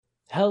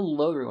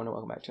Hello, everyone, and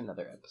welcome back to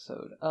another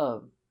episode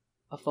of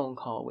A Phone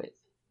Call with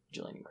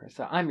Julian and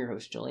Carissa. I'm your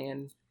host,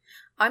 Julian.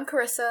 I'm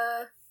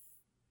Carissa.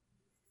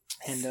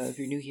 And if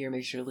you're new here,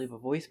 make sure to leave a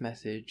voice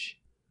message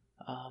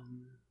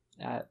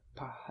at,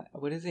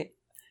 what is it?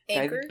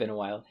 Anchor? Guys, it's been a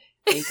while.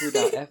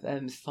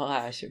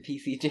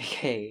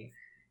 Anchor.fm/PCJK.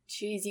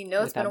 Jeez, you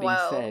know it's been a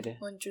while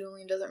when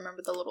Julian doesn't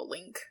remember the little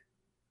link.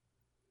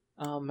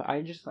 I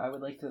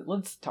would like to,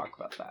 let's talk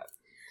about that.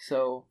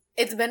 So...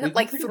 It's been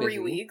like 3 busy.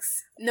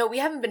 weeks. No, we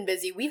haven't been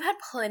busy. We've had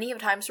plenty of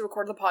times to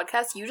record the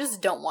podcast. You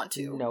just don't want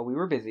to. No, we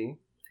were busy.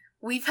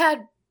 We've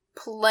had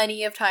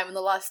plenty of time in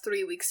the last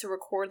 3 weeks to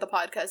record the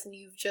podcast, and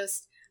you've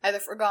just either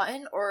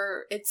forgotten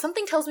or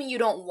something tells me you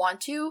don't want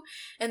to,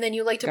 and then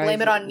you like to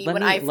blame it on me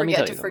when I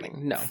forget to forget.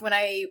 No. When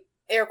I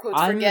air quotes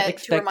forget to remind you. I'm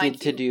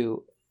expected to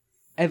do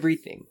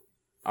everything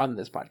on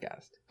this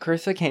podcast.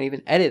 Carissa can't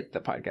even edit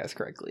the podcast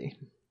correctly.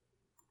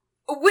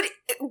 What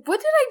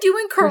did I do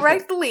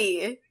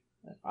incorrectly?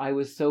 I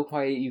was so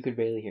quiet you could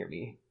barely hear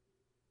me.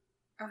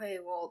 Okay,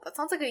 well, that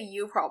sounds like a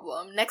you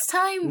problem. Next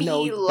time, be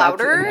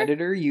louder. That's an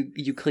editor.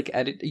 You click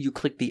edit. You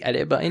click the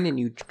edit button and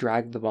you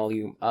drag the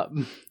volume up.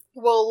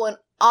 Well, when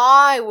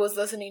I was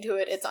listening to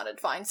it, it sounded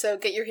fine. So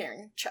get your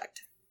hearing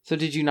checked. So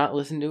did you not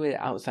listen to it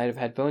outside of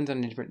headphones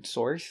on a different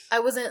source? I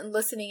wasn't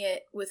listening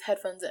it with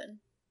headphones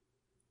in.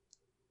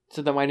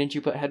 So then why didn't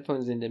you put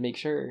headphones in to make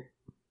sure?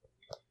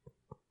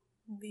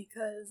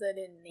 Because I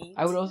didn't need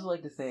I would also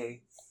like to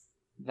say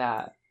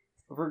that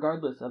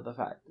regardless of the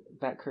fact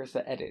that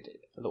Carissa edited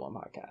the one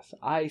podcast,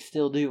 I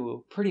still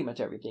do pretty much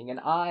everything, and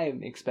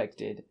I'm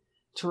expected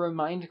to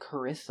remind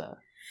Carissa.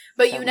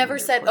 But you never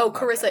said, "Oh,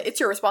 Carissa, it's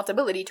your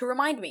responsibility to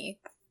remind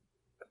me."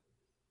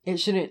 It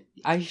shouldn't.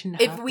 I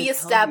shouldn't. If we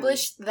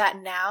establish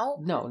that now,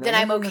 then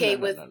I'm okay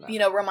with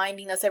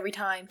reminding us every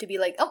time to be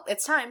like, "Oh,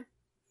 it's time."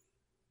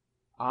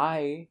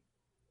 I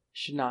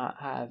should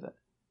not have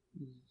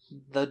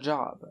the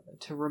job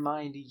to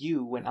remind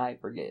you when I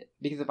forget.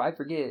 Because if I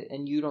forget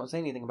and you don't say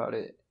anything about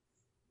it,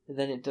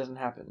 then it doesn't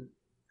happen.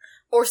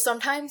 Or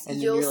sometimes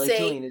you'll say,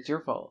 Julian, it's your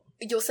fault.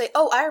 You'll say,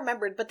 "Oh, I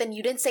remembered," but then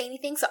you didn't say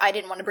anything, so I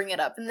didn't want to bring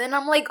it up. And then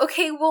I'm like,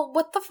 okay, well,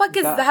 what the fuck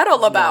is that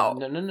all about?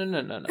 No.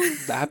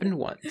 That happened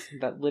once.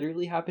 That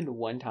literally happened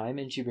one time,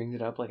 and she brings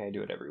it up like I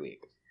do it every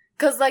week.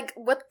 Cause like,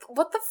 what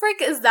the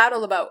frick is that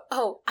all about?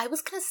 Oh, I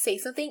was gonna say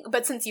something,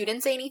 but since you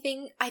didn't say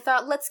anything, I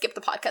thought, let's skip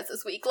the podcast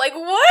this week. Like,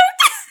 what?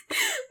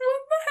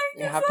 What the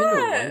heck It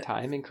happened one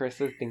time, and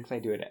Carissa thinks I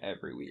do it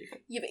every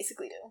week. You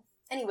basically do.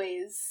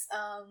 Anyways,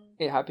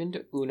 It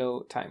happened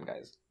uno time,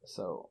 guys.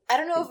 So I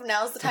don't know if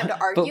now's the time to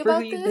argue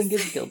about this. But for who you think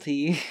is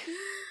guilty.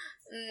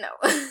 No.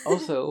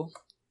 Also,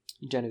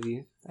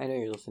 Genevieve, I know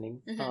you're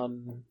listening.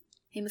 Mm-hmm.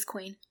 Hey, Miss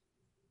Queen.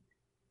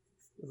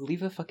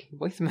 Leave a fucking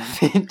voice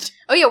message.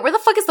 Oh yeah, where the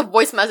fuck is the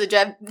voice message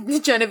at,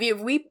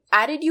 Genevieve? We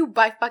added you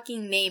by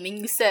fucking name, and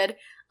you said,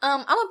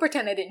 I'm gonna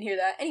pretend I didn't hear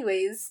that.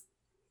 Anyways.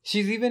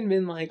 She's even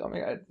been like, oh my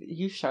god,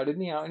 you shouted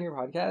me out on your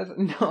podcast?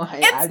 No, I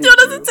added you. It still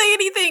doesn't say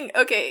anything!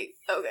 Okay.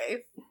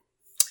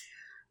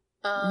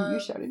 You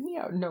shouted me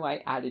out? No,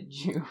 I added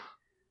you.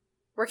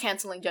 We're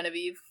canceling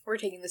Genevieve. We're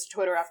taking this to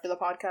Twitter after the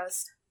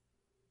podcast.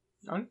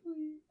 Honestly,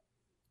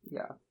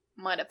 yeah.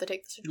 Might have to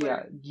take this to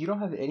Twitter. Yeah, you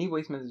don't have any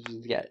voice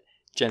messages yet,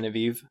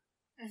 Genevieve.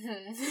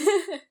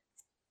 Mm-hmm.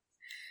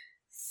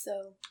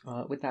 So.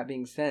 With that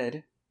being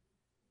said,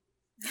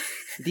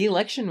 the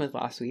election was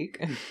last week.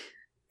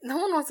 No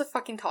one wants to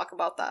fucking talk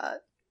about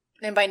that.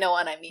 And by no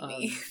one, I mean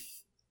me.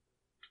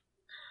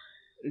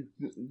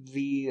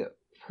 The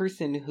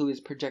person who is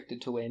projected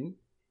to win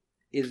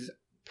is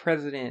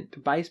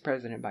Vice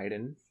President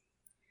Biden.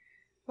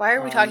 Why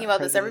are we talking about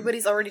this?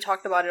 Everybody's already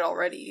talked about it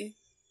already.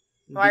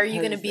 Why are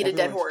you going to beat a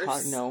dead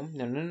horse? No.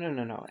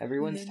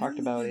 Everyone's talked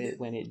about it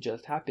when it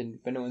just happened,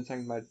 but no one's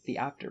talking about the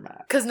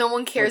aftermath. Because no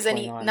one cares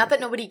not that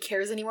nobody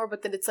cares anymore,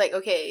 but that it's like,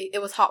 okay,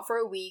 it was hot for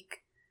a week.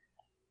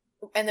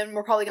 And then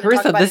we're probably going to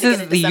talk about it again in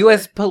December. This is the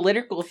U.S.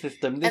 political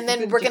system. And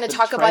then we're going to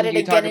talk about it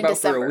again in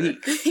December.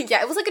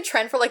 Yeah, it was like a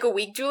trend for like a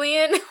week,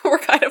 Julian. We're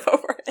kind of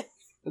over it.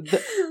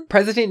 The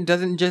president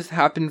doesn't just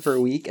happen for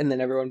a week and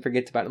then everyone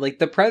forgets about it. Like,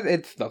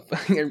 it's the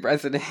fucking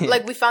president.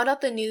 Like, we found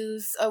out the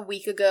news a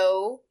week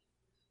ago,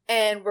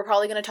 and we're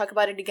probably going to talk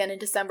about it again in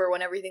December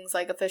when everything's,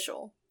 like,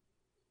 official.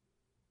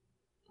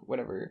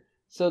 Whatever.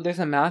 So there's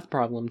a math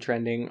problem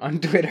trending on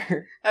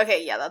Twitter.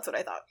 Okay, yeah, that's what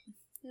I thought.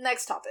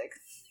 Next topic.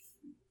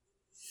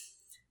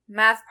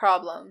 Math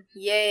problem.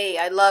 Yay,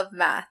 I love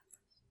math.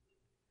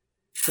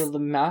 So the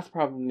math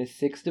problem is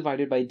 6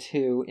 divided by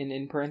 2, and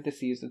in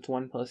parentheses, it's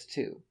 1 plus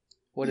 2.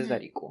 What does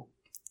that equal?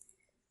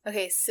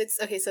 Okay, 6...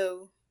 Okay,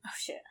 so... Oh,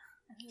 shit.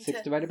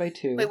 6 divided by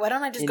 2. Wait, why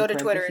don't I just go to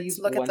Twitter and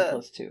look at the... 1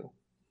 plus 2.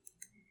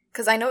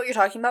 Because I know what you're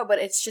talking about, but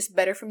it's just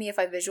better for me if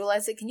I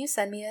visualize it. Can you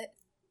send me it?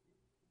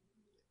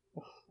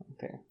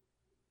 Okay.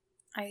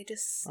 I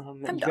just...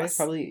 you guys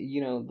probably,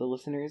 the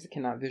listeners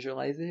cannot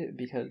visualize it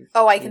because...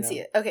 Oh, I can see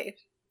it. Okay.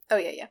 Oh,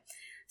 yeah.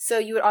 So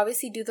you would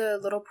obviously do the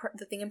little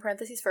the thing in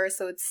parentheses first,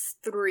 so it's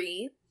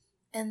 3.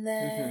 And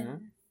then...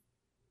 Mm-hmm.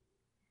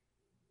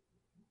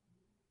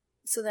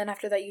 So then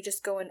after that, you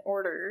just go in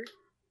order.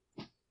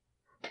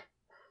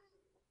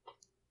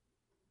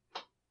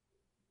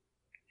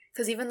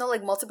 Because even though,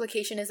 like,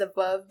 multiplication is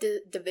above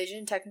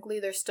division, technically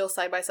they're still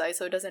side by side,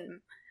 so it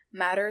doesn't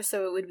matter.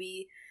 So it would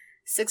be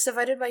 6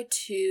 divided by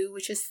 2,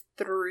 which is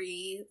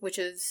 3,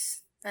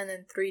 and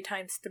then 3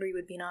 times 3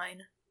 would be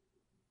 9.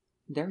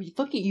 There,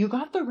 you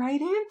got the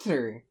right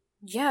answer.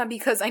 Yeah,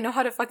 because I know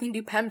how to fucking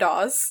do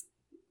PEMDAS.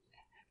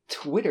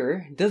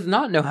 Twitter does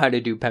not know how to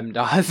do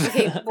PEMDAS.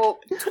 Okay, well,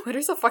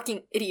 Twitter's a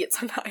fucking idiot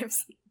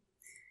sometimes.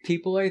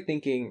 People are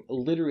thinking,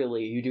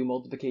 literally, you do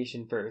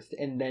multiplication first,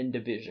 and then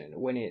division,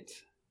 when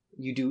it's,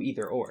 you do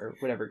either or,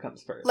 whatever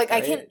comes first. Like,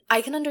 right?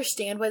 I can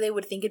understand why they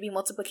would think it'd be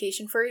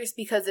multiplication first,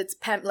 because it's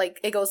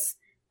it goes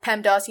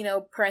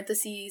PEMDAS,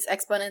 parentheses,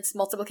 exponents,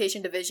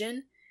 multiplication,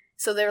 division.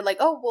 So they're like,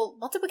 oh, well,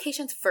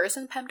 multiplication's first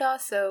in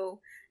PEMDAS,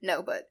 so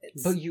no, but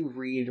it's... But you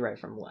read right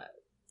from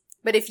left.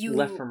 But if you...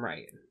 Left from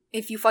right.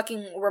 If you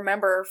fucking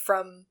remember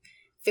from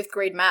 5th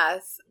grade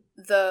math,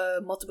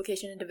 the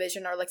multiplication and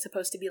division are, like,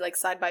 supposed to be, like,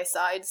 side by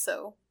side,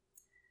 so...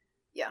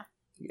 Yeah.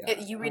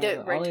 You read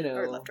it right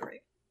or left or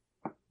right.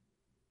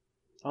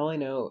 All I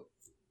know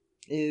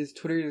is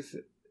Twitter's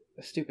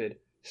stupid,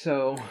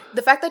 so...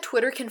 The fact that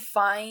Twitter can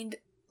find,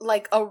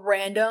 like, a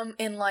random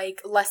in,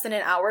 like, less than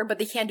an hour, but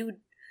they can't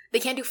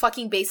do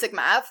fucking basic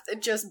math,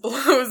 it just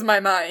blows my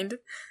mind.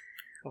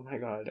 Oh my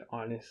god,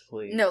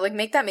 honestly. No, like,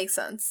 make that make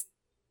sense.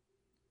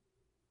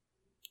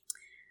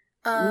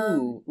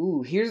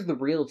 Here's the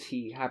real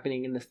tea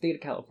happening in the state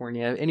of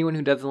California. Anyone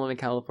who doesn't live in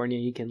California,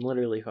 you can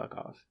literally fuck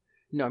off.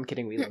 No, I'm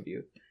kidding, we love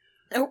you.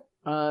 Nope.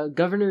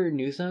 Governor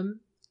Newsom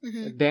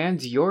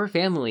bans your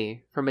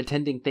family from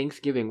attending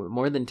Thanksgiving with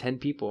more than 10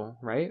 people,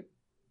 right?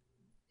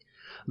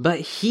 But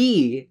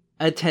he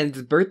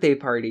attends birthday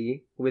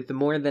party with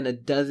more than a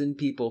dozen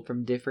people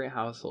from different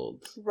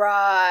households.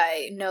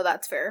 Right. No,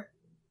 that's fair.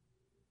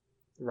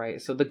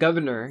 Right. So the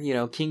governor,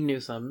 King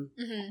Newsom,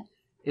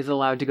 is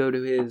allowed to go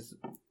to his,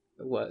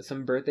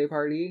 some birthday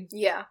party?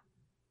 Yeah.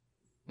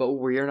 But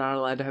we're not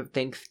allowed to have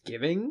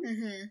Thanksgiving?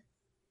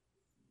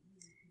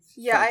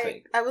 Yeah,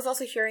 I was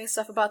also hearing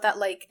stuff about that,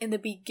 like, in the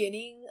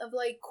beginning of,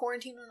 like,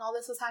 quarantine when all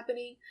this was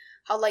happening.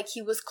 How, like,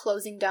 he was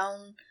closing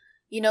down,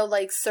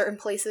 like, certain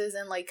places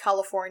in, like,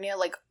 California.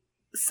 Like,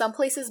 some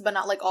places, but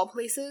not, like, all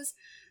places.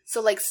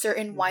 So, like,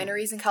 certain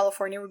wineries in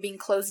California were being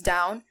closed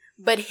down.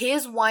 But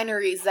his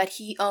wineries that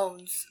he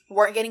owns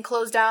weren't getting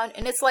closed down.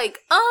 And it's like,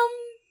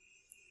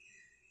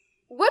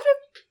 what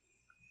if...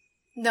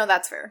 No,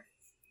 that's fair.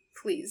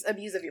 Please,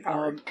 abuse of your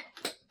power.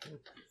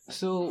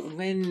 So,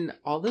 when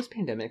all this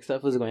pandemic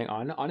stuff was going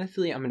on,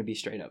 honestly, I'm going to be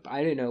straight up.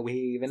 I didn't know we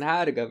even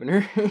had a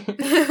governor.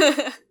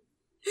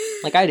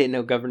 Like, I didn't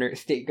know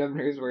state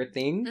governors were a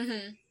thing.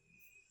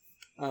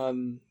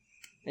 And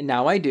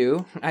now I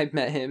do. I've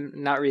met him.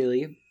 Not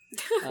really.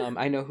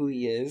 I know who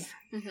he is.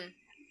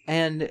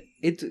 And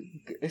it's,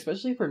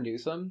 especially for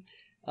Newsom,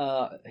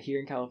 here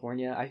in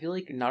California, I feel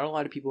like not a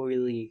lot of people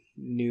really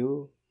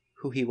knew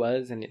who he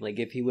was and, like,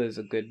 if he was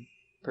a good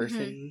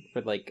person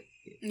for, like...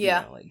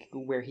 Yeah. Like,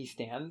 where he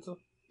stands.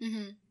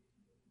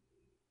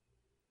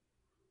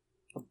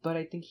 But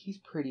I think he's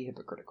pretty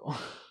hypocritical.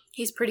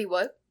 He's pretty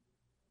what?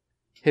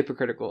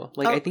 Hypocritical.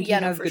 Like, I think he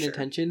has good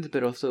intentions,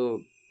 but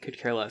also could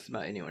care less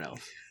about anyone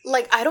else.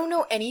 Like, I don't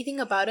know anything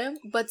about him,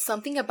 but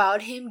something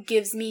about him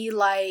gives me,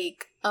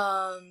 like,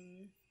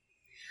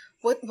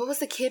 what was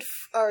the kid,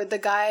 or the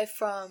guy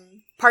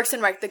from Parks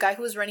and Rec, the guy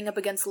who was running up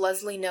against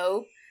Leslie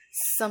Knope?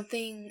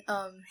 Something,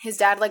 his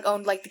dad, like,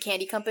 owned, like, the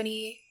candy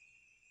company.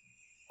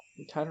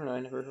 I don't know, I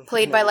never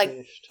played by, like,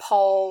 finished.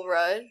 Paul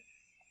Rudd.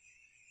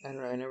 I don't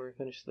know, I never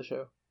finished the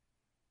show.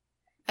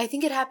 I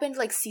think it happened,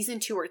 like,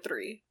 season 2 or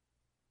 3.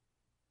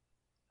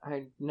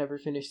 I never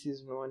finished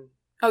season 1.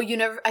 Oh,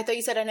 I thought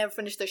you said I never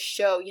finished the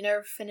show. You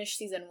never finished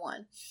season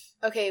 1.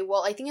 Okay,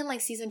 well, I think in,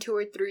 like, season 2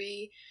 or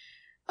 3,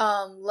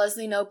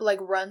 Leslie Knope,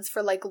 like, runs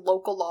for, like,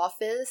 local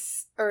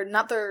office, or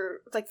not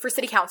like, for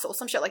city council,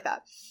 some shit like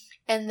that.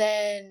 And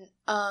then,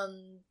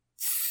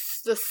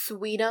 the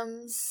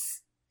Sweetums...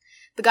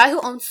 The guy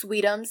who owns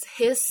Sweetums,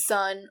 his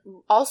son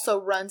also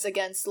runs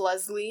against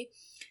Leslie,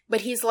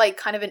 but he's, like,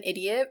 kind of an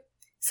idiot.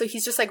 So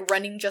he's just, like,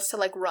 running just to,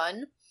 like,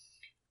 run.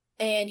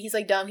 And he's,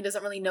 like, dumb. He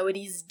doesn't really know what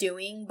he's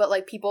doing, but,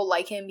 like, people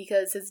like him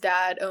because his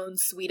dad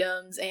owns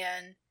Sweetums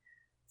and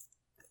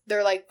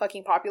they're, like,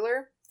 fucking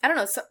popular. I don't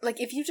know. So,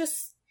 like, if you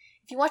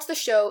watch the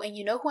show and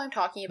you know who I'm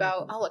talking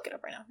about, I'll look it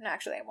up right now. No,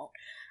 actually, I won't.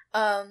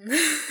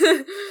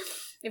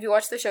 If you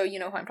watch the show, you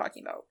know who I'm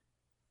talking about.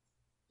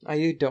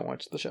 I don't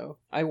watch the show.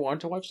 I want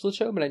to watch the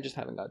show, but I just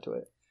haven't got to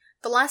it.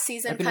 The last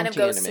season kind of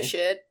goes to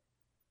shit,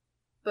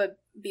 but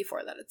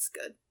before that, it's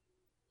good.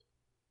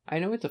 I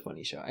know it's a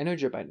funny show. I know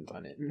Joe Biden's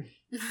on it.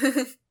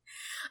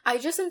 I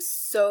just am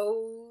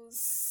so...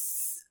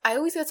 I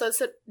always get so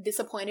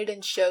disappointed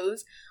in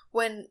shows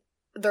when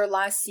their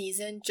last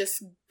season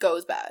just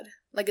goes bad.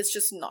 Like, it's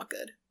just not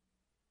good.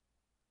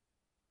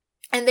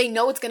 And they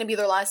know it's going to be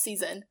their last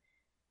season,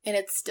 and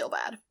it's still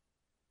bad.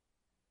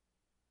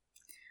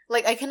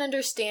 Like, I can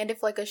understand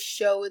if, like, a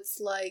show, it's,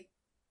 like,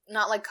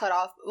 not, like, cut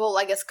off. Well,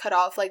 I guess cut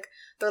off, like,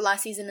 their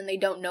last season and they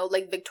don't know,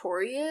 like,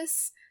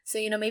 Victorious. So,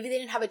 maybe they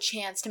didn't have a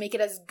chance to make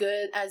it as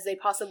good as they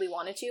possibly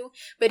wanted to.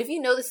 But if you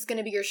know this is going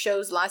to be your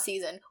show's last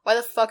season, why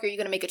the fuck are you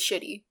going to make it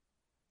shitty?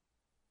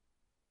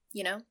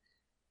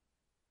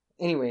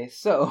 Anyway,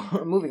 so,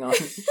 moving on.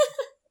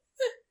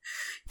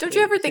 Don't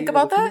you ever think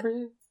about that?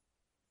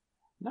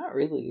 Not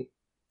really.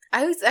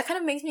 That kind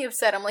of makes me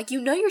upset. I'm like,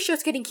 your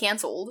show's getting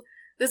canceled.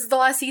 This is the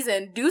last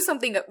season. Do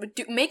something.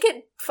 Make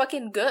it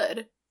fucking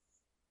good.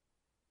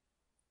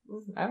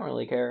 I don't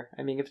really care.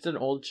 I mean, if it's an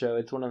old show,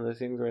 it's one of those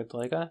things where it's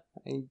like,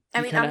 I'm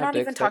not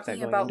even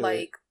talking about,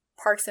 like,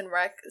 Parks and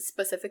Rec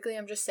specifically.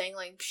 I'm just saying,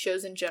 like,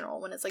 shows in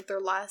general. When it's, like,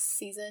 their last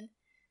season,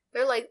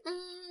 they're like,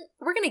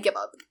 we're gonna give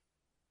up.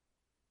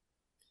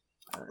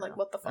 Like,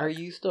 what the fuck?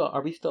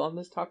 Are we still on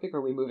this topic, or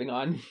are we moving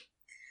on?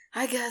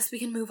 I guess we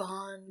can move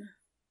on.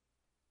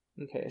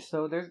 Okay,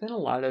 so there's been a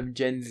lot of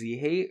Gen Z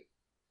hate.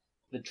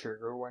 The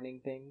trigger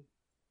warning thing.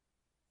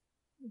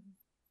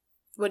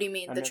 What do you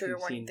mean, the trigger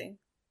warning thing?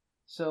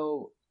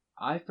 So,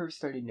 I first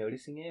started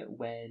noticing it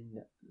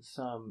when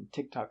some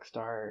TikTok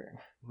star,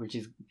 which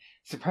is,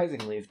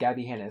 surprisingly, is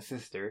Gabby Hanna's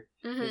sister.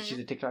 Mm-hmm. She's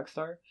a TikTok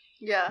star.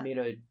 Yeah. Made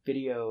a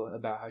video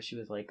about how she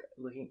was, like,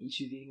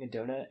 she's eating a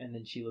donut, and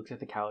then she looks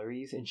at the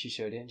calories, and she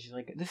showed it, and she's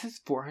like, this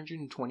is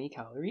 420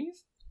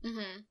 calories?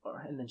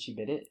 Mm-hmm. And then she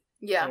bit it.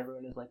 Yeah. And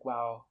everyone is like,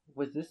 wow,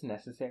 was this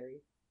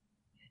necessary?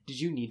 Did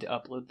you need to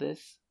upload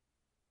this?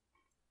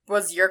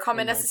 Was your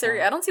comment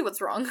necessary? I don't see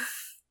what's wrong.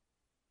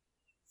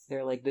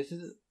 They're like, this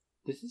is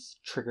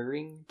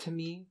triggering to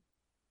me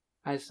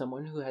as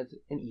someone who has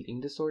an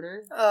eating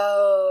disorder.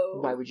 Oh.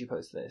 Why would you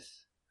post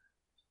this?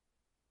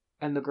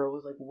 And the girl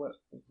was like, what?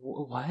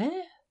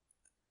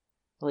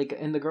 Like,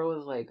 and the girl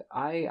was like,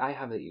 I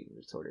have an eating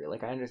disorder.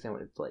 Like, I understand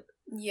what it's like.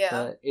 Yeah.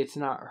 But it's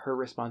not her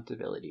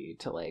responsibility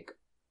to, like,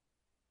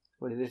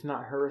 it's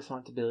not her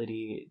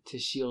responsibility to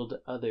shield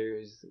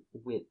others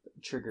with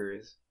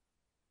triggers.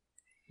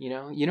 You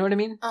know what I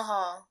mean?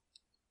 Uh-huh.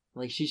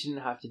 Like, she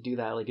shouldn't have to do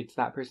that. Like, it's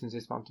that person's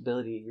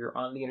responsibility. You're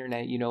on the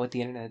internet. You know what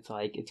the internet's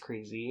like. It's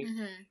crazy.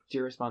 Mm-hmm. It's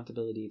your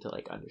responsibility to,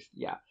 like, understand.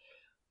 Yeah.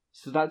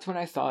 So that's when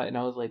I saw it, and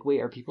I was like, wait,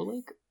 are people,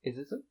 like, is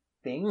this a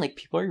thing? Like,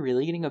 people are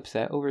really getting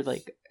upset over,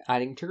 like,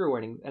 adding trigger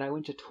warnings. And I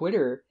went to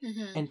Twitter,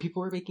 and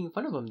people were making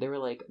fun of them. They were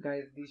like,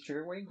 guys, these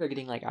trigger warnings are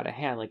getting, like, out of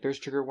hand. Like, there's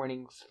trigger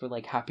warnings for,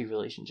 like, happy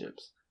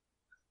relationships.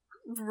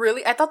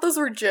 Really? I thought those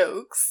were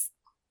jokes.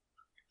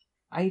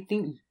 I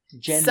think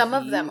Some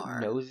of them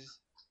are.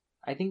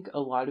 I think a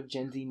lot of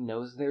Gen Z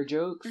knows their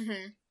jokes,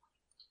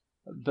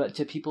 but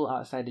to people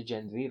outside of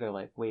Gen Z, they're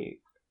like, wait,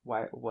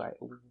 why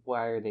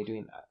are they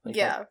doing that? Like,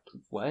 yeah.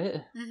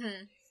 What?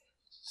 Mm-hmm.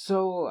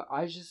 So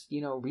I just,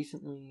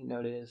 recently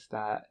noticed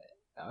that,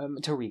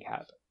 to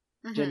recap,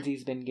 Gen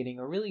Z's been getting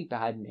a really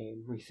bad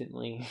name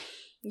recently.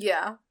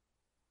 Yeah.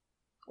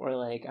 Or,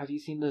 like, have you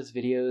seen those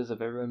videos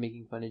of everyone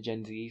making fun of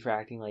Gen Z for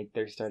acting like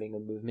they're starting a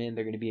movement?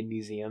 They're going to be in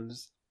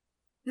museums.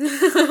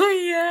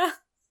 Yeah.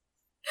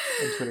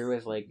 And Twitter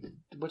was like,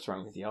 what's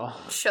wrong with y'all?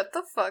 Shut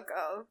the fuck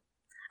up.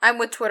 I'm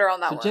with Twitter on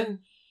that one.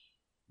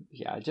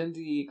 Gen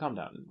Z, calm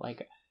down.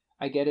 Like,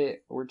 I get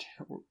it.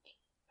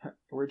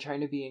 We're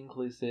trying to be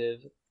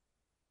inclusive.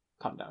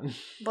 Calm down.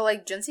 But,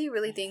 like, Gen Z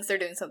really thinks they're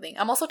doing something.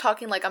 I'm also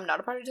talking, like, I'm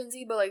not a part of Gen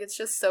Z, but, like, it's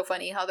just so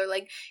funny how they're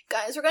like,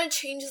 guys, we're gonna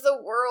change the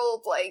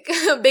world. Like,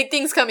 big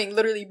things coming.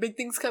 Literally, big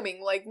things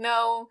coming. Like,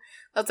 no.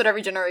 That's what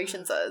every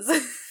generation says.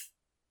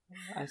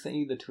 I sent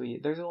you the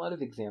tweet. There's a lot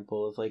of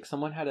examples. Like,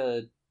 someone had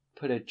to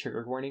put a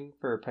trigger warning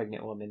for a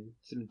pregnant woman.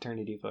 Some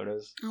maternity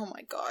photos. Oh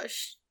my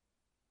gosh.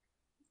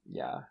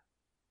 Yeah.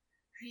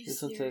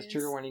 This one says,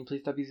 trigger warning,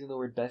 please stop using the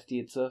word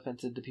bestie. It's so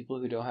offensive to people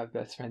who don't have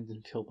best friends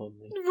and feel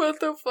lonely. What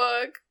the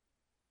fuck?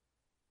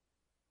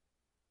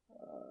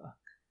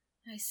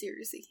 I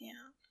seriously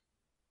can't.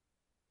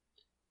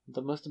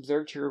 The most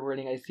observed trigger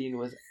warning I've seen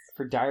was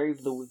for Diary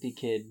of the Wimpy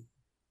Kid.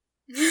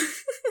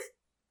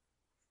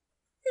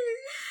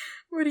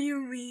 What do you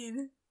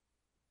mean?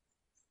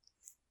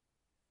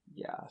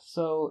 Yeah,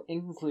 so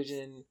in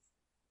conclusion,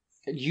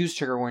 use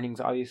trigger warnings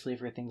obviously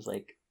for things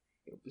like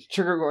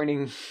trigger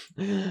warning,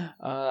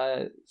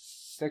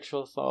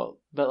 sexual assault,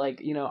 but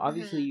like,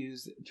 obviously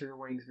use trigger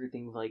warnings for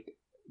things like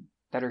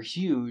that are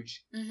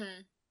huge,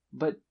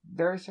 but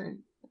there are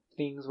certain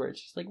things where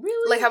it's just like,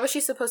 really? Like, how was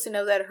she supposed to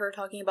know that her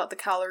talking about the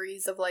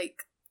calories of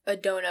like a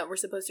donut were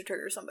supposed to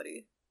trigger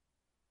somebody?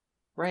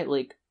 Right,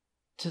 like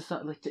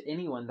to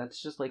anyone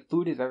that's just like,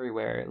 food is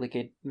everywhere. Like,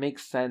 it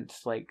makes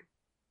sense. Like,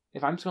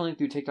 if I'm scrolling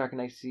through TikTok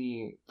and I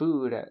see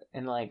food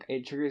and, like,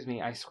 it triggers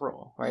me, I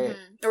scroll, right?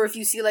 Or if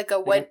you see, like,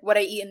 what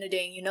I eat in a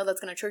day and you know that's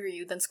going to trigger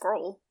you, then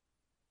scroll.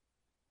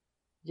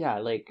 Yeah,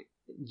 like,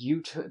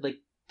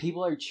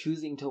 people are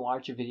choosing to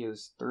watch your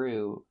videos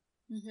through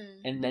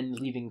and then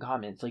leaving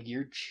comments. Like,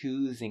 you're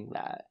choosing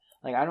that.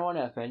 Like, I don't want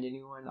to offend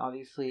anyone,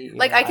 obviously.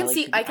 Like, I can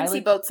see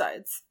both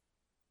sides.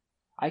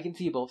 I can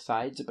see both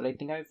sides, but I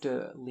think I have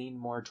to lean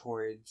more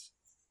towards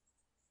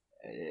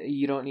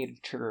you don't need a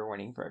trigger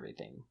warning for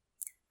everything.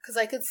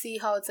 Because I could see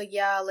how it's like,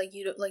 yeah, like,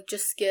 you don't, like,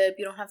 just skip,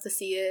 you don't have to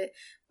see it.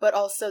 But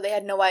also, they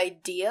had no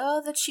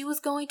idea that she was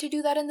going to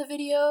do that in the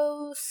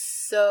video.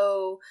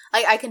 So,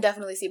 I can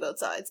definitely see both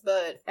sides,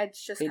 but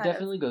it's just It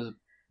definitely goes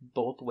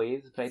both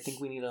ways, but I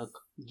think we need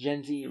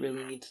Gen Z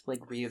really needs to, like,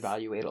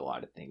 reevaluate a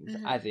lot of things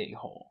as a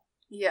whole.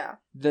 Yeah.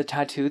 The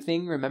tattoo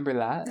thing, remember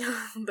that?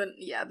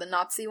 The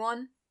Nazi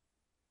one?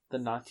 The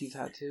Nazi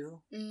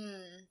tattoo?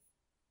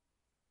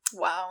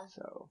 Wow.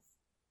 So,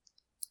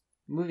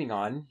 moving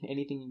on.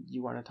 Anything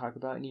you want to talk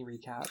about? Any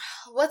recap?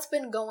 What's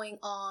been going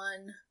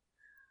on?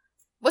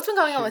 What's been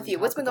going on with you?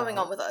 What's been going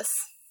on with us?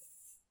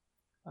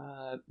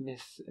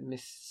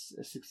 Miss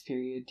Sixth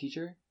Period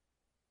Teacher.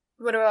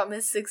 What about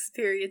Miss Sixth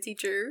Period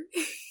Teacher?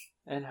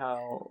 And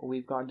how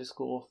we've gone to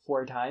school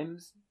 4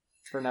 times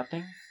for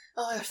nothing.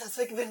 Oh my gosh, that's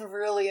like been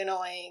really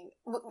annoying.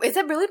 Has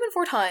it really been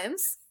 4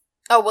 times?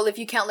 Oh, well, if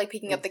you count like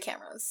picking up the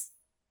cameras.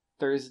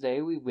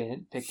 Thursday we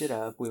went, picked it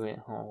up, we went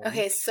home.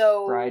 Okay,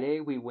 so Friday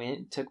we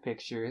went, took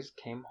pictures,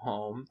 came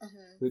home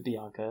with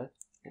Bianca.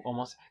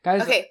 Almost,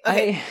 guys. Okay.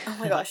 Oh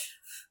my gosh.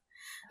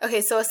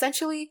 Okay, so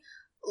essentially,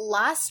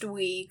 last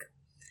week,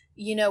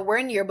 you know, we're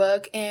in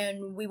yearbook,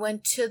 and we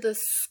went to the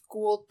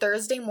school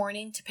Thursday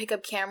morning to pick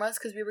up cameras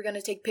because we were going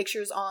to take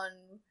pictures on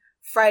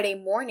Friday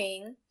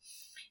morning.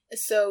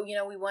 So, you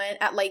know, we went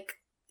at like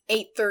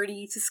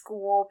 8:30 to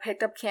school,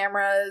 picked up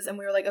cameras, and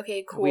we were like,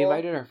 okay, cool. We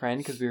invited our friend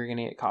because we were going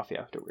to get coffee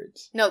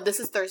afterwards. No, this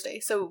is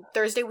Thursday. So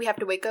Thursday we have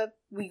to wake up.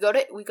 We go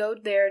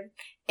there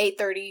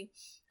 8:30,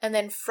 and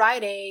then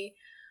Friday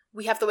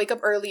we have to wake up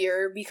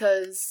earlier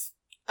because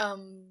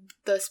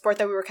the sport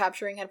that we were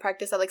capturing had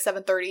practice at like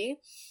 7:30.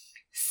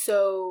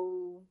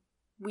 So,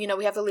 you know,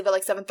 we have to leave at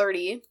like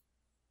 7:30.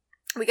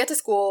 We get to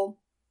school.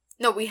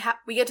 No, we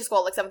get to school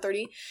at like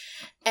 7:30,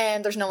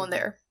 and there's no one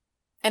there.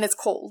 And it's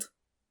cold.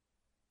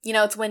 You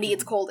know, it's windy,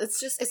 it's cold.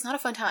 It's not a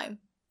fun time.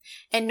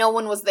 And no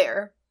one was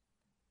there.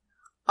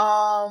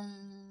 So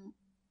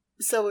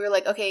we were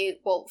like, okay,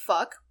 well,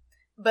 fuck.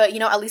 But, you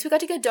know, at least we got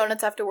to get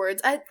donuts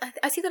afterwards. I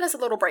see that as a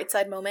little bright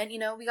side moment, you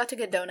know? We got to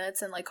get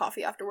donuts and, like,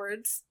 coffee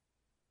afterwards.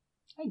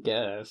 I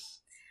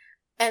guess.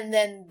 And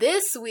then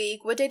this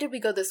week, what day did we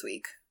go this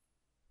week?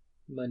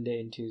 Monday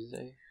and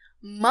Tuesday.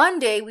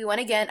 Monday, we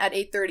went again at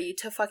 8:30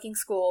 to fucking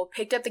school,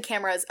 picked up the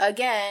cameras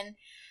again,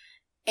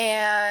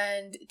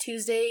 and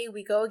Tuesday,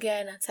 we go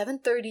again at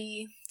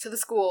 7:30 to the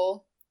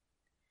school,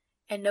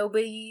 and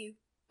nobody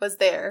was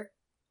there.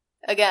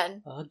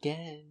 Again.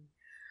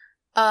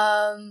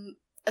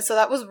 So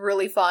that was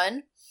really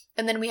fun.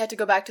 And then we had to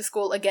go back to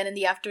school again in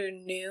the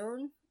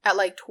afternoon at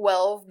like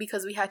 12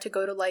 because we had to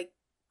go to like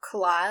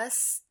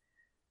class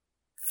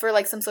for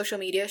like some social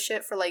media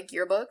shit for like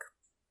yearbook.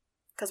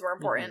 Because we're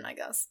important, I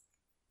guess.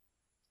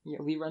 Yeah,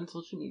 we run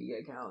social media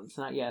accounts.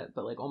 Not yet,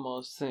 but like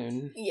almost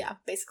soon. Yeah,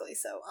 basically.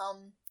 So,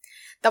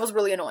 that was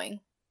really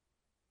annoying.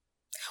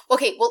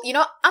 Okay, well, you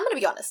know, I'm gonna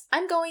be honest.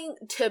 I'm going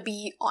to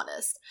be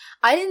honest.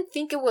 I didn't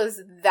think it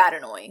was that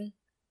annoying.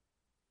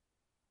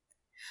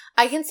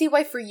 I can see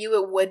why for you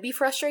it would be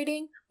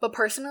frustrating, but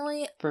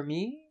personally... For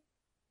me,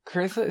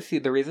 Carissa, see,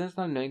 the reason it's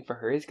not annoying for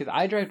her is because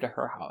I drive to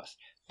her house,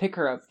 pick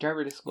her up, drive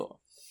her to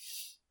school.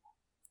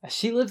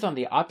 She lives on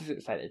the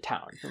opposite side of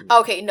town.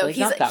 Okay, no, like,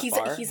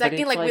 he's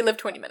acting like we live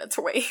 20 minutes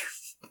away.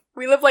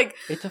 We live like...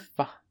 It's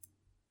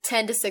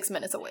 10 to 6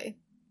 minutes away.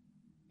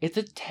 It's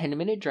a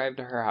 10-minute drive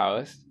to her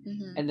house,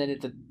 and then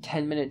it's a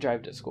 10-minute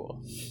drive to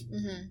school.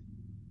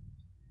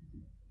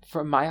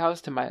 From my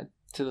house to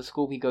the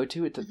school we go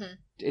to, it's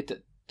a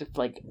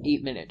like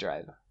 8-minute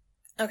drive.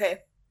 Okay.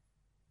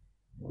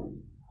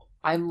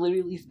 I'm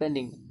literally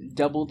spending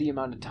double the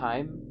amount of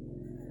time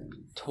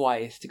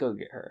twice to go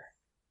get her.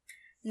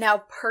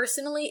 Now,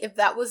 personally, if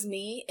that was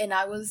me and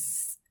I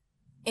was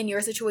in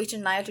your situation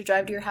and I had to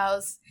drive to your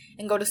house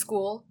and go to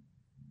school,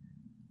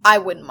 I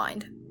wouldn't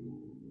mind.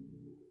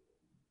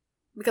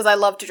 Because I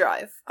love to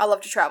drive. I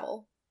love to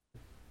travel.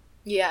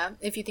 Yeah,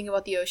 if you think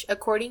about the ocean.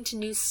 According to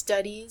new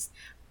studies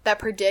that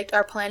predict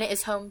our planet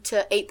is home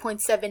to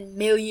 8.7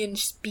 million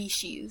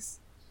species.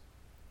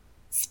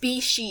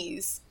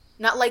 Species.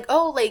 Not like,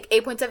 oh, like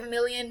 8.7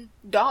 million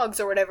dogs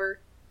or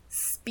whatever.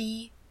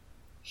 Species.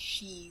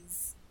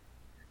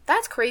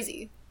 That's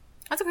crazy.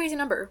 That's a crazy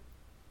number.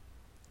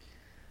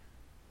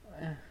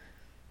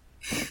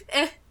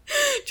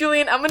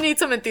 Julian, I'm gonna need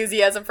some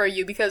enthusiasm for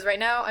you because right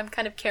now I'm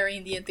kind of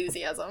carrying the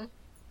enthusiasm.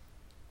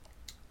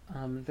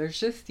 There's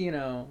just, you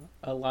know,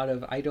 a lot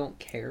of I don't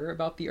care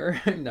about the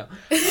earth. No.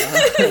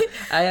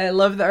 I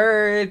love the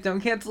earth.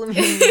 Don't cancel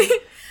me.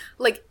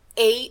 Like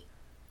 8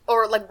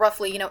 or like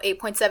roughly, you know,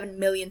 8.7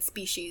 million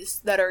species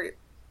that are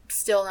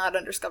still not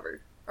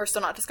undiscovered or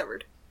still not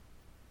discovered.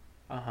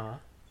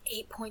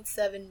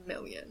 8.7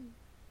 million.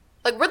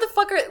 Like, where the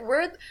fuck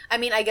are... I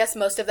mean, I guess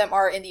most of them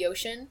are in the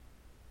ocean.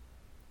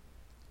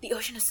 The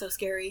ocean is so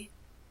scary.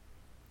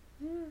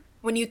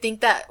 When you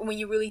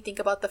really think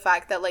about the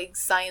fact that, like,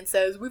 science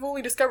says, we've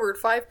only discovered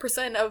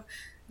 5% of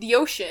the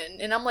ocean.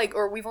 And I'm like,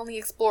 or we've only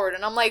explored.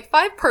 And I'm like,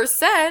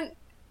 5%?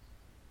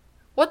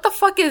 What the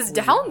fuck is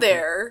down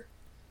there?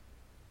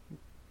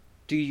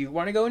 Do you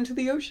want to go into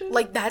the ocean?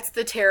 Like, that's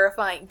the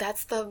terrifying...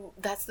 That's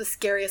the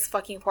scariest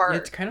fucking part.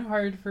 It's kind of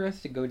hard for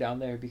us to go down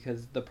there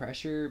because the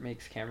pressure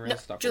makes cameras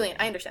stop Julian,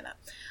 working. I understand that.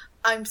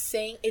 I'm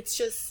saying it's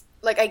just...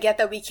 Like, I get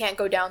that we can't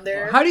go down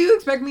there. How do you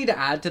expect me to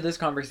add to this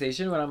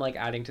conversation when I'm, like,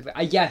 adding to the...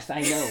 yes,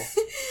 I know.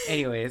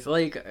 Anyways,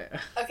 like...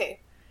 Okay.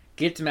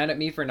 Gets mad at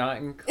me for not...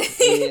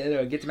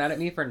 gets mad at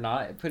me for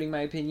not putting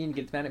my opinion.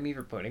 Gets mad at me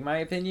for putting my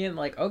opinion.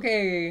 Like,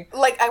 okay.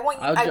 Like,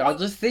 I'll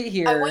just sit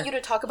here. I want you to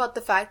talk about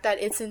the fact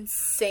that it's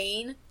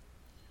insane.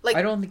 Like,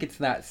 I don't think it's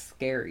that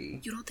scary.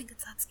 You don't think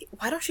it's that scary?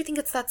 Why don't you think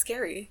it's that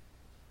scary?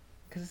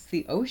 Because it's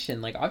the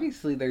ocean. Like,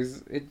 obviously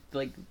there's... It's,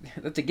 like,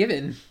 that's a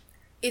given.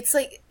 It's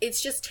like,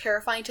 it's just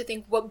terrifying to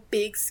think what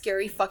big,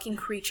 scary fucking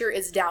creature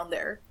is down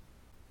there.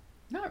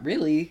 Not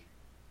really.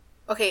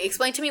 Okay,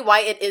 explain to me why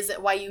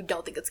you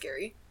don't think it's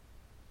scary.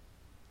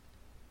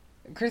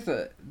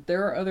 Krista,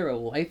 there are other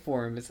life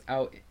forms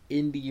out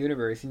in the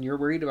universe, and you're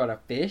worried about a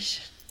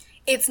fish?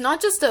 It's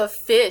not just a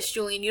fish,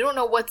 Julian. You don't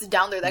know what's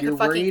down there that could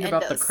fucking end us. You're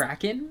worried about the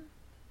Kraken?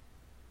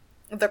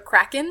 The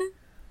Kraken?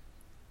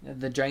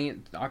 The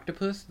giant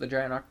octopus? The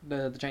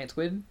giant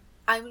squid?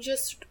 I'm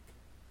just...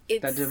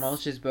 that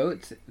demolishes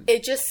boats?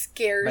 It just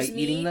scares me. By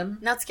eating them?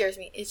 Not scares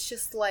me. It's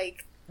just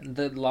like...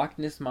 The Loch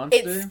Ness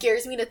Monster? It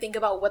scares me to think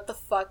about what the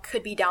fuck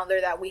could be down there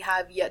that we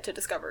have yet to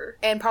discover.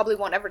 And probably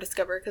won't ever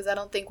discover, because I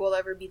don't think we'll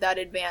ever be that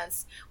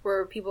advanced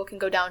where people can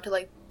go down to,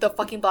 like, the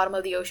fucking bottom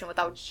of the ocean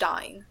without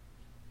dying.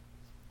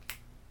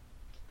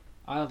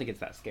 I don't think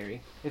it's that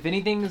scary. If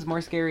anything is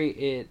more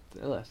scary,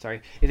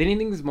 If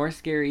anything is more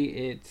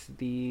scary, it's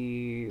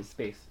the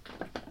space.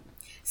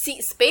 See,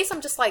 space,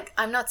 I'm just like,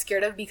 I'm not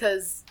scared of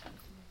because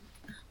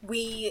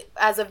we,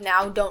 as of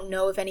now, don't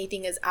know if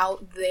anything is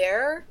out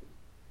there.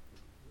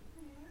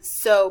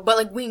 So, but,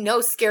 like, we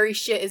know scary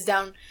shit is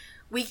down.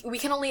 We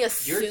can only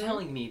assume... You're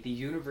telling me the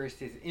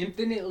universe is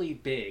infinitely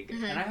big,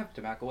 and I have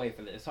to back away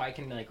for this, so I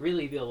can, like,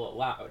 really be a little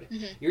loud.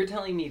 You're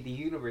telling me the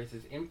universe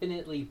is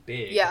infinitely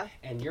big,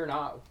 and you're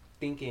not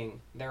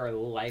thinking there are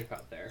life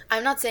out there.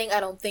 I'm not saying I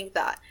don't think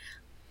that.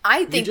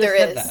 I think there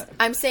is. That.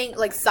 I'm saying,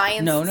 like,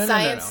 science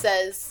science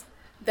says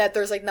that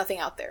there's, like, nothing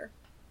out there.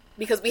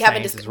 Because we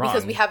haven't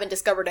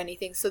discovered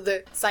anything. So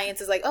the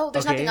science is like, oh,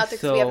 there's nothing out there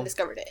because we haven't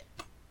discovered it.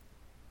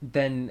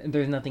 Then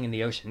there's nothing in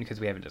the ocean because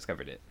we haven't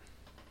discovered it.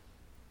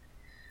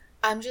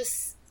 I'm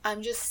just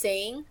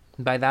saying.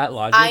 By that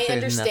logic,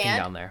 there's nothing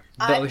down there.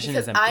 The ocean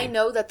is empty. I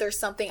know that there's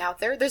something out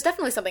there. There's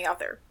definitely something out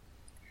there.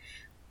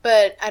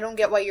 But I don't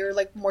get why you're,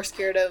 like, more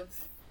scared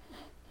of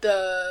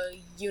the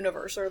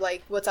universe or,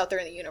 like, what's out there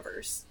in the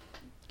universe.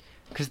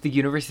 Because the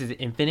universe is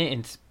infinite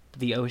and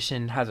the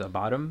ocean has a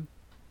bottom.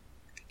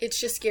 It's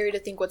just scary to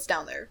think what's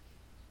down there.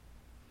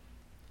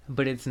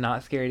 But it's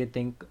not scary to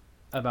think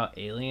about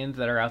aliens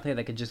that are out there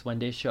that could just one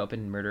day show up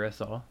and murder us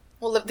all.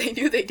 Well, if they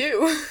do, they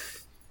do.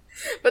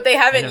 But they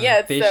haven't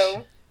yet,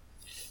 so...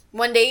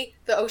 One day,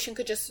 the ocean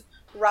could just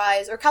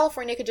rise, or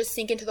California could just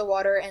sink into the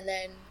water, and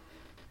then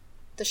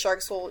the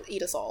sharks will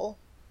eat us all.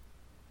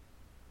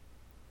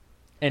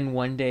 And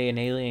one day, an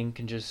alien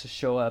can just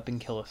show up and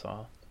kill us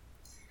all.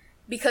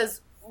 Because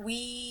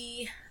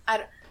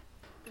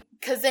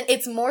because then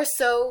it's more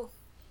so...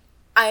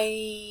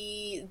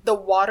 the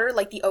water,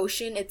 like the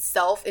ocean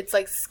itself, it's,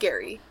 like,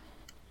 scary.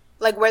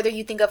 Like, whether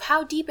you think of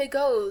how deep it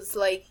goes,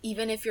 like,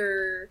 even if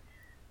you're,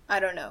 I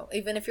don't know,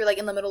 even if you're, like,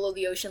 in the middle of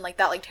the ocean, like,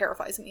 that, like,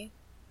 terrifies me.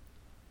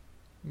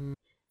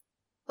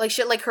 Like,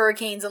 shit like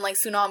hurricanes and, like,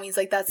 tsunamis,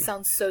 like, that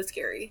sounds so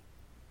scary.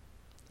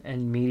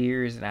 And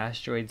meteors and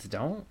asteroids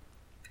don't?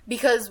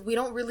 Because we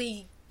don't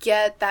really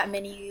get that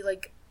many,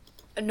 like,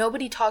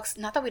 nobody talks,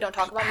 not that we don't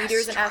talk about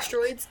meteors and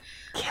asteroids.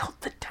 Killed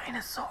the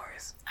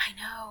dinosaurs. I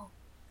know.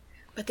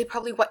 But they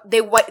probably,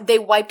 they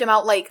wiped them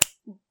out, like,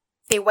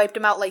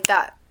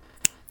 that.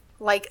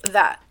 Like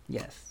that.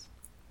 Yes.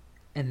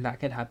 And that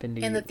could happen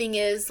to you. And the thing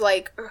is,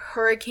 like,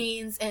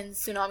 hurricanes and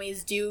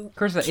tsunamis do Of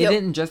course, it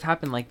didn't just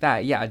happen like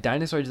that. Yeah,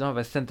 dinosaurs don't have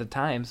a sense of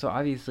time, so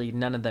obviously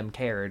none of them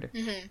cared.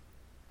 Mm-hmm.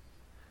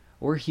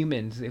 We're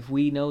humans. If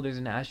we know there's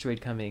an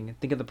asteroid coming,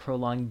 think of the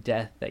prolonged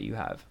death that you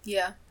have.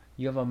 Yeah.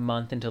 You have a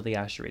month until the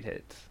asteroid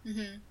hits.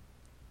 Mm-hmm.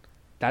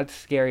 That's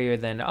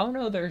scarier than, oh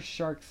no, there's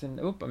sharks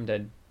and, oop, I'm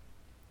dead.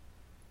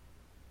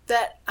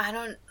 That, I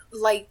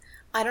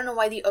don't know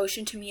why the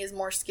ocean to me is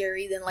more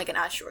scary than, like, an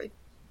asteroid.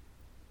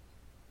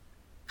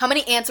 How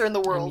many ants are in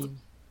the world?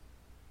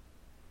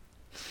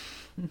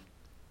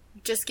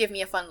 Just give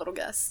me a fun little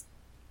guess.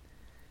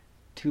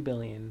 2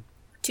 billion.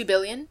 2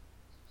 billion?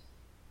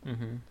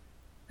 Mm-hmm.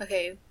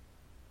 Okay.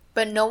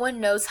 But no one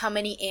knows how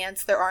many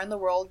ants there are in the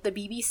world. The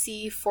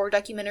BBC 4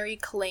 documentary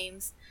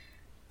claims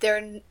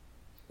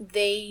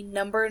they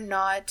number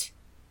not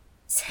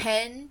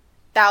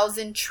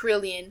 10,000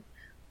 trillion,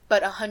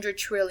 but 100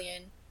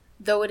 trillion.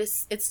 Though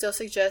it still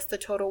suggests the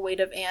total weight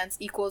of ants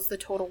equals the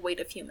total weight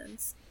of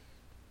humans.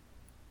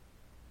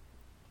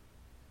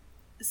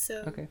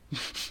 So okay.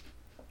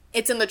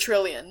 It's in the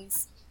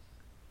trillions.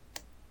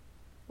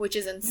 Which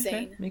is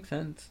insane. Okay, makes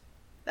sense.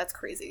 That's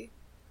crazy.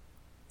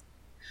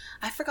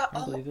 I forgot.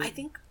 I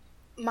think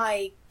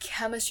my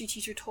chemistry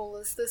teacher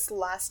told us this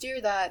last year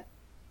that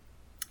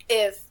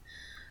if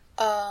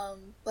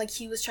like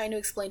he was trying to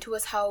explain to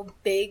us how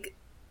big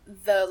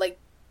the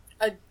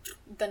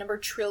the number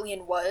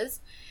trillion was,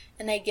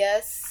 and I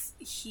guess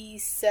he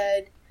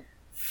said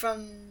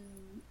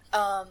from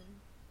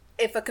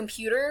if a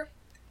computer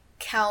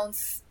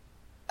counts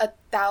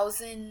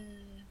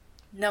 1,000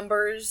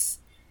 numbers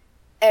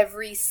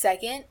every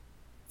second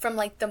from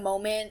like the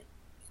moment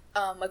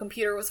a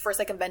computer was first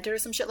like invented or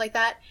some shit like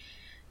that,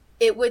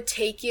 it would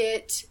take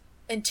it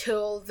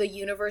until the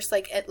universe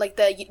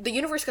the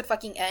universe could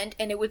fucking end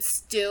and it would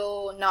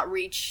still not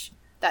reach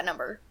that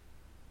number.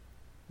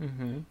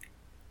 Mm-hmm.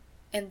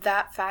 And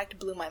that fact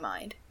blew my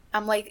mind.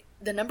 I'm like,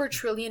 the number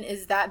trillion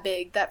is that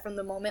big that from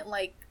the moment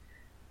like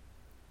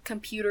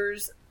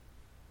computers,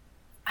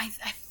 I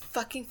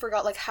fucking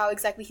forgot like how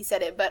exactly he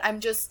said it, but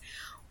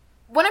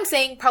what I'm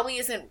saying probably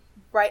isn't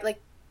right,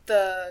 like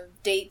the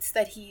dates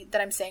that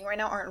I'm saying right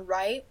now aren't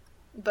right,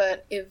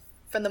 but if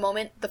from the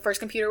moment the first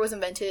computer was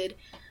invented,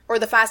 or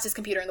the fastest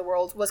computer in the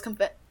world was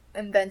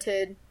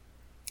invented,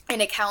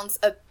 and it counts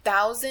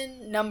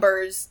 1,000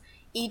 numbers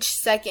each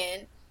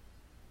second,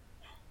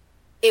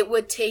 it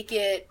would take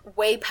it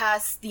way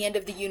past the end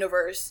of the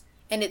universe,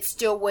 and it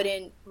still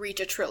wouldn't reach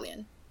a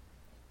trillion.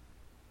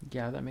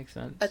 Yeah, that makes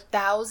sense.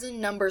 1,000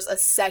 numbers a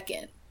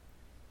second.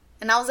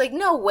 And I was like,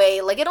 no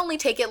way. Like, it'd only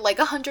take it like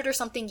 100 or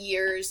something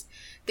years.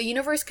 The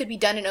universe could be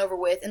done and over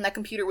with, and that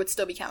computer would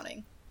still be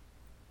counting.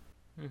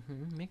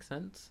 Mm-hmm. Makes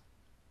sense.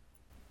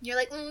 You're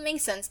like,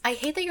 makes sense. I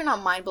hate that you're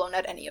not mind blown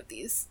at any of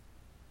these.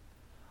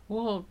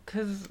 Well,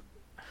 because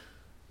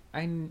I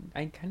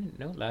kind of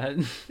know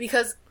that.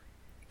 Because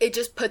it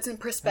just puts in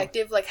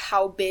perspective, like,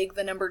 how big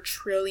the number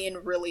trillion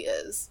really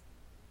is.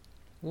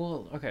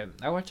 Well, okay.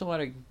 I watch a lot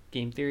of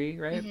game theory,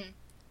 right? Mm-hmm.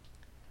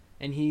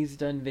 And he's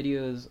done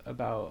videos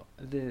about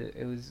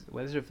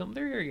was it a film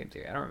theory or a game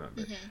theory? I don't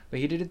remember. Mm-hmm. But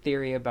he did a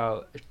theory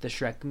about the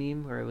Shrek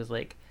meme where it was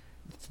like,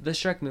 it's the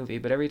Shrek movie,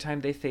 but every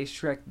time they say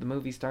Shrek, the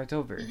movie starts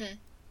over. Mm-hmm.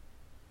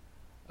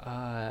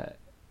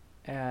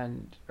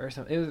 Or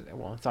something. It was,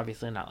 well, it's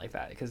obviously not like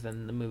that because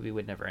then the movie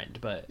would never end.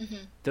 But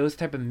mm-hmm. those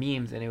type of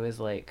memes, and it was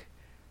like,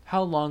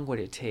 how long would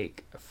it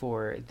take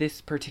for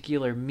this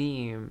particular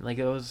meme? Like,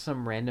 it was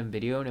some random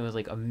video, and it was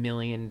like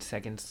 1,000,000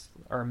 seconds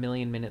or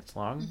 1,000,000 minutes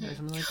long, mm-hmm. or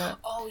something like that.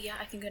 Oh yeah,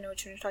 I think I know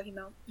what you're talking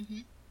about. Mm-hmm.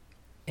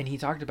 And he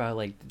talked about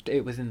like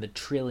it was in the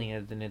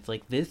trillions, and it's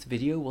like this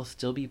video will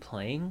still be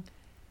playing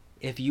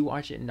if you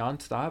watch it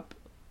nonstop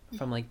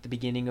from like the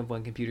beginning of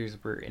when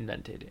computers were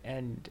invented,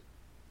 and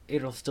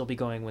it'll still be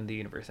going when the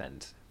universe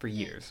ends for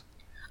years.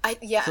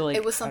 So, like,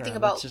 it was something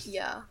about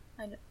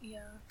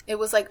it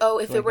was like, oh,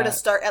 if so it like were to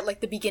start at like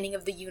the beginning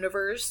of the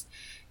universe,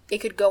 it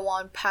could go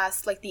on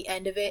past like the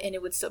end of it and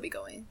it would still be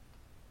going.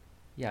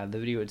 Yeah, the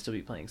video would still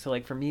be playing. So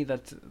like for me,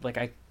 that's like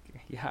I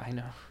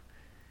know.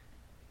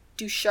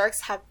 Do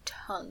sharks have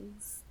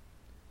tongues?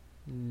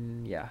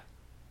 Yeah.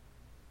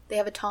 They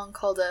have a tongue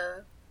called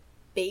a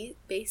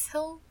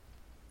basihill.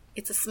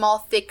 It's a small,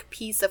 thick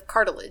piece of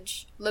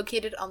cartilage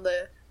located on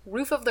the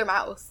roof of their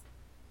mouth.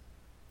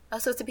 Oh,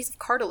 so it's a piece of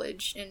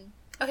cartilage. And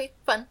okay,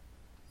 fun.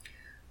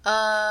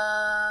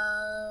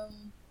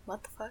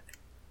 What the fuck?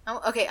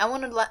 Okay, I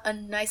want a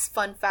nice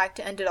fun fact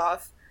to end it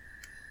off.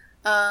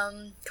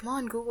 Come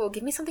on, Google,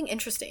 give me something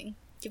interesting.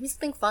 Give me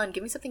something fun.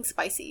 Give me something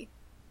spicy.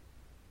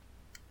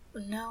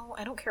 No,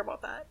 I don't care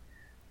about that.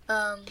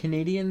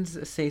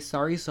 Canadians say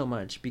sorry so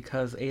much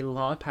because a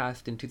law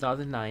passed in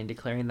 2009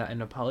 declaring that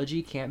an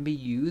apology can't be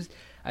used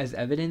as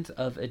evidence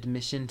of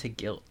admission to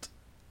guilt.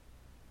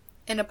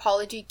 An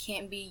apology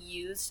can't be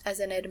used as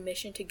an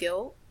admission to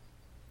guilt?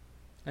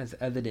 As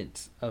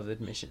evidence of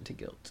admission to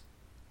guilt.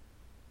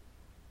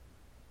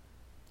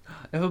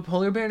 If a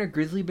polar bear and a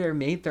grizzly bear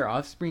mate, their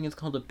offspring is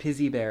called a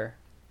pizzy bear.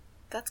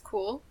 That's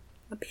cool.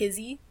 A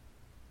pizzy?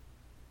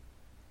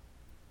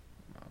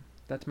 Wow.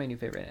 That's my new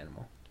favorite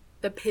animal.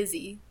 The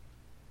pizzy.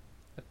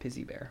 A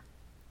pizzy bear.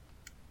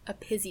 A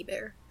pizzy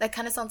bear. That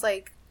kind of sounds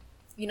like,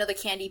 you know, the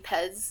candy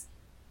Pez?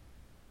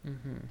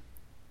 Mm-hmm.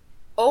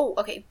 Oh,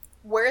 okay.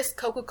 Where is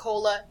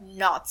Coca-Cola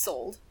not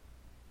sold?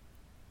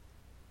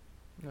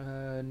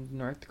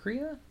 North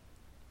Korea?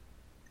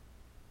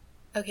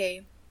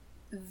 Okay.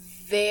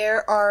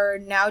 There are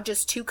now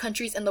just 2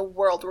 countries in the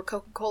world where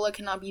Coca-Cola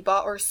cannot be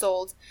bought or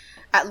sold,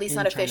 at least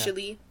not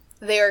officially.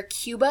 They are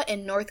Cuba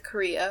and North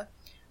Korea,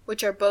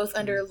 which are both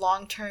under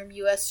long-term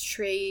U.S.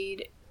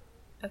 trade.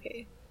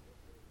 Okay.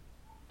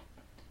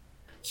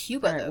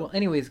 Cuba, All right, though. well,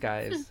 anyways,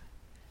 guys,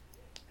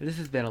 this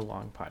has been a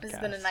long podcast. This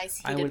has been a nice,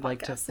 heated I would podcast.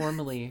 like to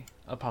formally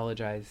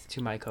apologize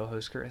to my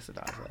co-host, Carissa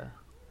Daza.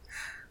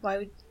 Why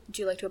would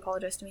you like to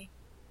apologize to me?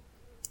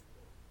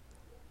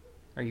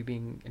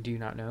 Do you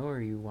not know,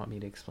 or you want me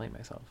to explain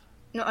myself?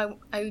 No,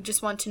 I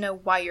just want to know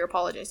why you're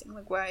apologizing.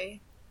 Like, why?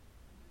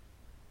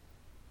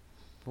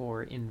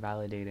 For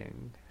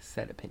invalidating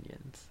said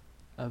opinions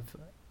of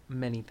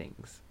many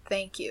things.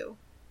 Thank you.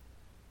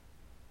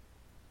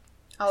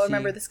 I'll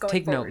remember this going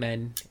forward. Take note,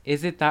 men.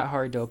 Is it that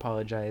hard to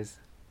apologize?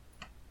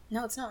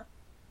 No, it's not.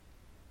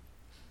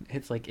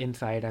 It's like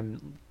inside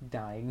I'm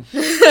dying.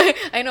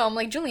 I know, I'm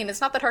like, Julian, it's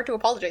not that hard to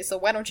apologize, so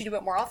why don't you do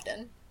it more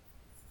often?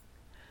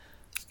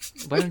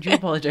 Why don't you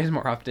apologize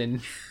more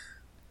often?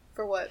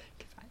 For what?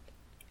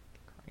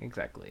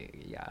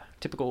 Exactly. Yeah.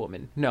 Typical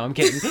woman. No, I'm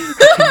kidding.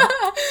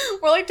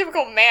 We're like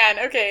typical man.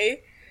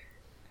 Okay.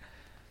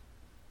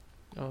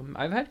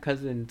 I've had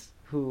cousins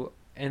who,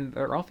 and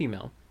they're all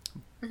female.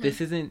 Mm-hmm. This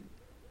isn't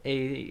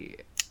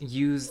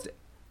used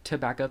to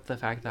back up the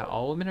fact that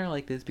all women are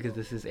like this, because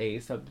this is a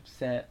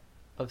subset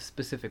of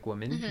specific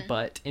women. Mm-hmm.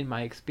 But in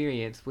my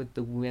experience with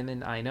the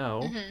women I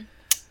know, mm-hmm.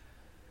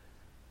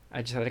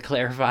 I just had to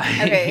clarify.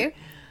 Okay.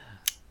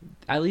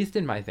 At least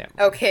in my family.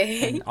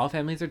 Okay. And all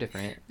families are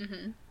different.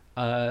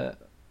 Mm-hmm.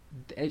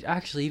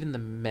 Actually, even the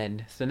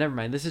men. So never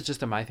mind. This is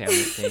just a my family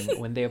thing.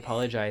 When they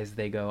apologize,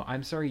 they go,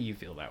 "I'm sorry you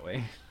feel that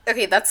way."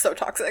 Okay, that's so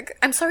toxic.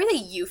 I'm sorry that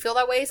you feel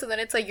that way. So then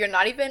it's like you're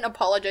not even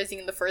apologizing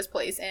in the first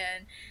place.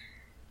 And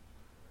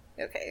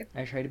okay,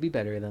 I try to be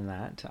better than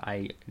that.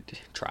 I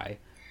try.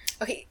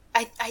 Okay,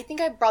 I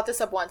think I brought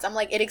this up once. I'm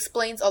like, it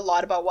explains a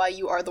lot about why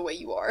you are the way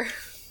you are.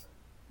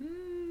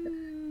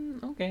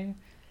 Okay.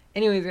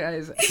 Anyways,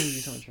 guys, thank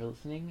you so much for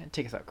listening.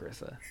 Take us out,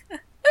 Carissa.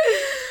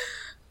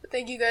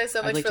 Thank you guys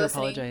so much for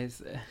listening. I'd like to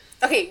apologize.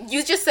 Okay,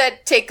 you just said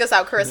take us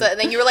out, Carissa, and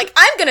then you were like,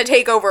 I'm gonna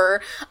take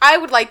over. I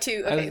would like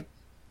to. Okay.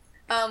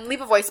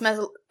 Leave a voice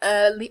message.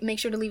 Make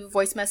sure to leave a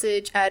voice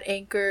message at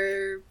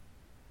Anchor.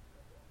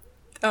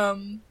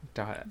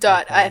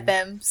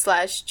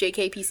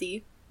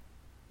 .fm/JKPC.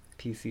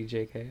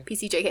 PCJK.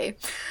 PCJK.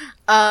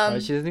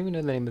 She doesn't even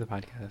know the name of the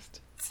podcast.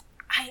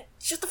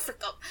 Shut the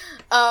frick up.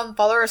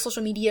 Follow our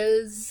social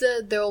medias.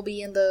 There will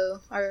be in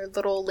our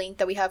little link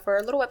that we have for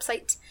our little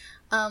website.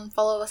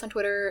 Follow us on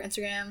Twitter,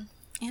 Instagram,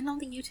 and on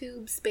the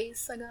YouTube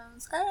space, I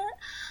guess.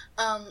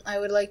 I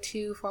would like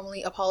to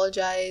formally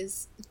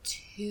apologize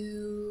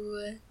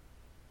to...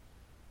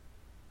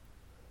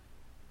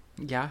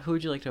 Yeah, who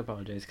would you like to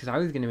apologize? Because I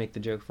was going to make the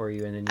joke for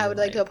you, and then I would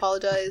like to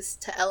apologize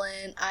to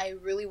Ellen. I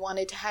really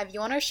wanted to have you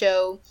on our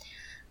show.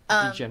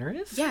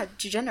 DeGeneres? Yeah,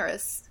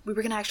 DeGeneres. We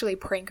were going to actually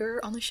prank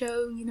her on the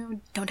show, you know.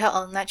 Don't tell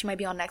Ellen that. She might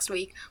be on next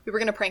week. We were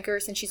going to prank her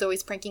since she's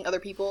always pranking other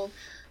people.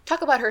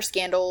 Talk about her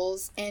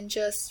scandals and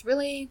just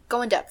really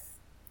go in depth.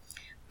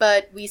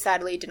 But we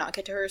sadly did not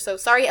get to her. So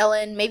sorry,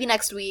 Ellen. Maybe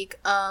next week.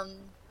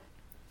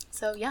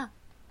 So yeah.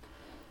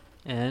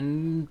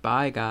 And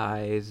bye,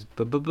 guys.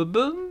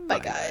 Bye,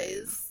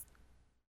 guys.